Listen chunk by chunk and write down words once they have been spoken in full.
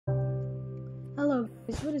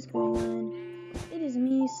What is going on? It is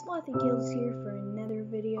me, slothilicious here for another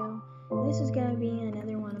video. This is gonna be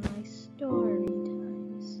another one of my story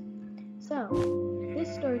times. So,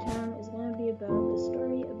 this story time is gonna be about the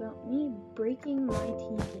story about me breaking my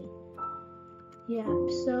TV. Yeah,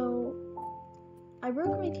 so I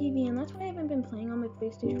broke my TV, and that's why I haven't been playing on my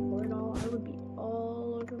PlayStation 4 at all. I would be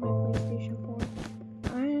all over my PlayStation 4.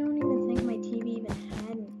 I don't even think my TV even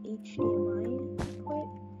had an HDMI input,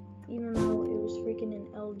 even though it was freaking an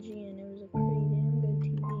LG and it was a pretty damn good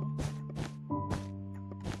TV.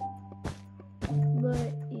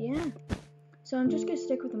 But yeah, so I'm just gonna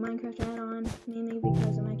stick with the Minecraft add-on, mainly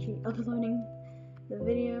because I'm actually uploading the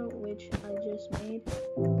video which I just made.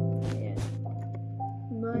 Yeah,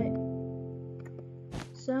 but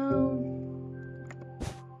so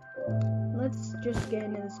let's just get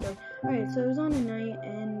into the story. Alright, so it was on a night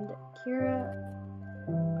and Kira,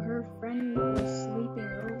 her friend was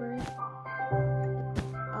sleeping over.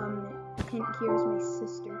 Hint, Kira's my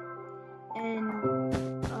sister. And,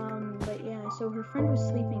 but yeah, so her friend was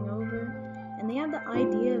sleeping over, and they had the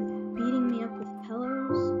idea of beating me up with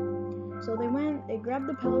pillows. So they grabbed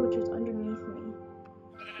the pillow which was underneath me,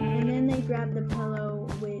 and then they grabbed the pillow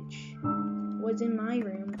which was in my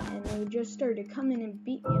room, and they just started to come in and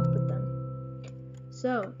beat me up with them.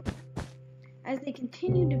 So, as they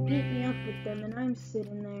continued to beat me up with them, and I'm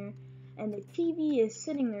sitting there, and the TV is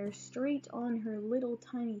sitting there straight on her little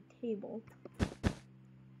tiny table.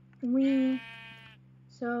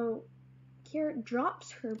 So Kira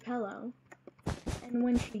drops her pillow, and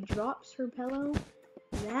when she drops her pillow,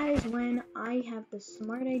 that is when I have the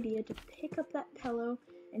smart idea to pick up that pillow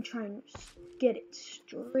and try and get it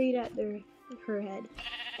straight at her head.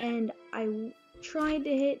 And I tried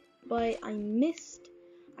to hit, but I missed.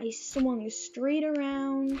 I swung straight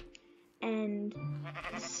around and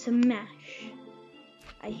smash.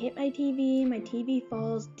 I hit my TV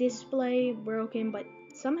falls, display broken, but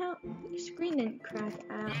somehow the screen didn't crack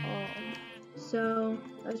at all. So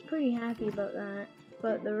I was pretty happy about that,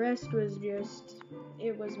 but the rest was just,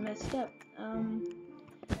 it was messed up.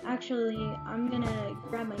 Actually, I'm gonna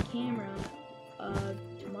grab my camera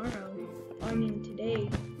today,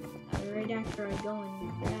 right after I go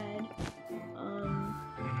in grad.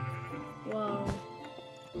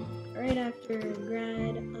 Right after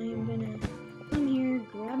grad, I'm gonna come here,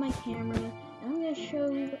 grab my camera, and I'm gonna show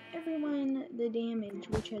everyone the damage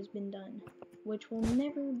which has been done, which will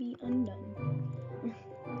never be undone.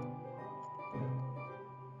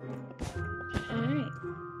 Alright,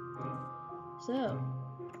 so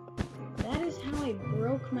that is how I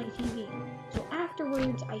broke my TV. So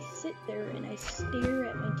afterwards, I sit there and I stare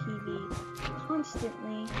at my TV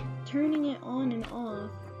constantly, turning it on and off,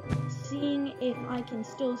 seeing if I can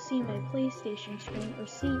still see my PlayStation screen, or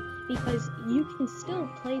see, because you can still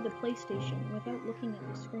play the PlayStation without looking at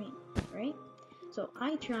the screen, right? So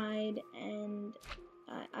I tried, and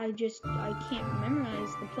I can't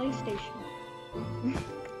memorize the PlayStation.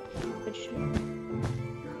 Which,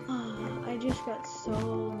 I just got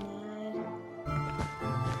so mad. I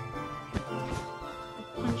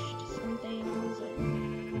punched some things,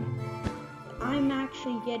 and I'm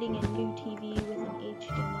actually getting a new TV with an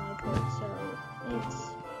HDMI port, so it's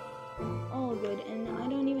all good, and I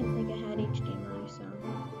don't even think I had HDMI, so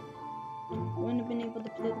I wouldn't have been able to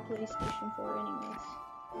play the PlayStation 4 anyways.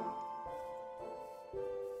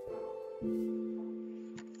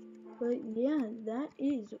 But yeah, that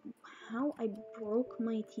is how I broke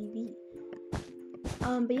my TV.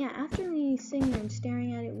 But yeah, after me sitting there and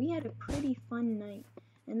staring at it, we had a pretty fun night.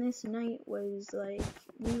 And this night was like,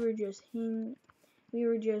 we were just sitting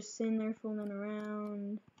there fooling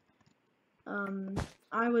around.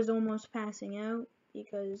 I was almost passing out,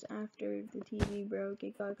 because after the TV broke,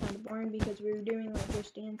 it got kind of boring, because we were doing like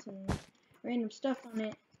Just Dance and random stuff on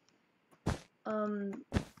it.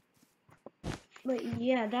 But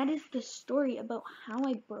yeah, that is the story about how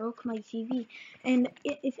I broke my TV. And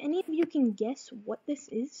if any of you can guess what this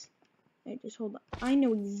is, just hold on. I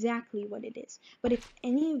know exactly what it is. But if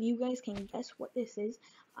any of you guys can guess what this is,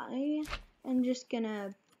 I am just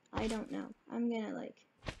gonna, I don't know. I'm gonna like,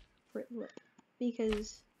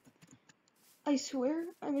 because I swear,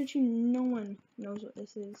 I bet you no one knows what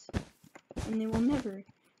this is. And they will never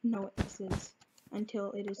know what this is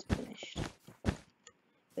until it is finished.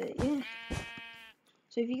 But yeah.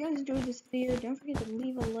 So if you guys enjoyed this video, don't forget to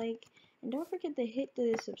leave a like, and don't forget to hit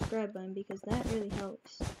the subscribe button, because that really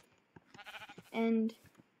helps. And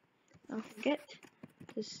don't forget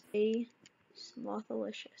to stay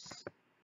slothilicious.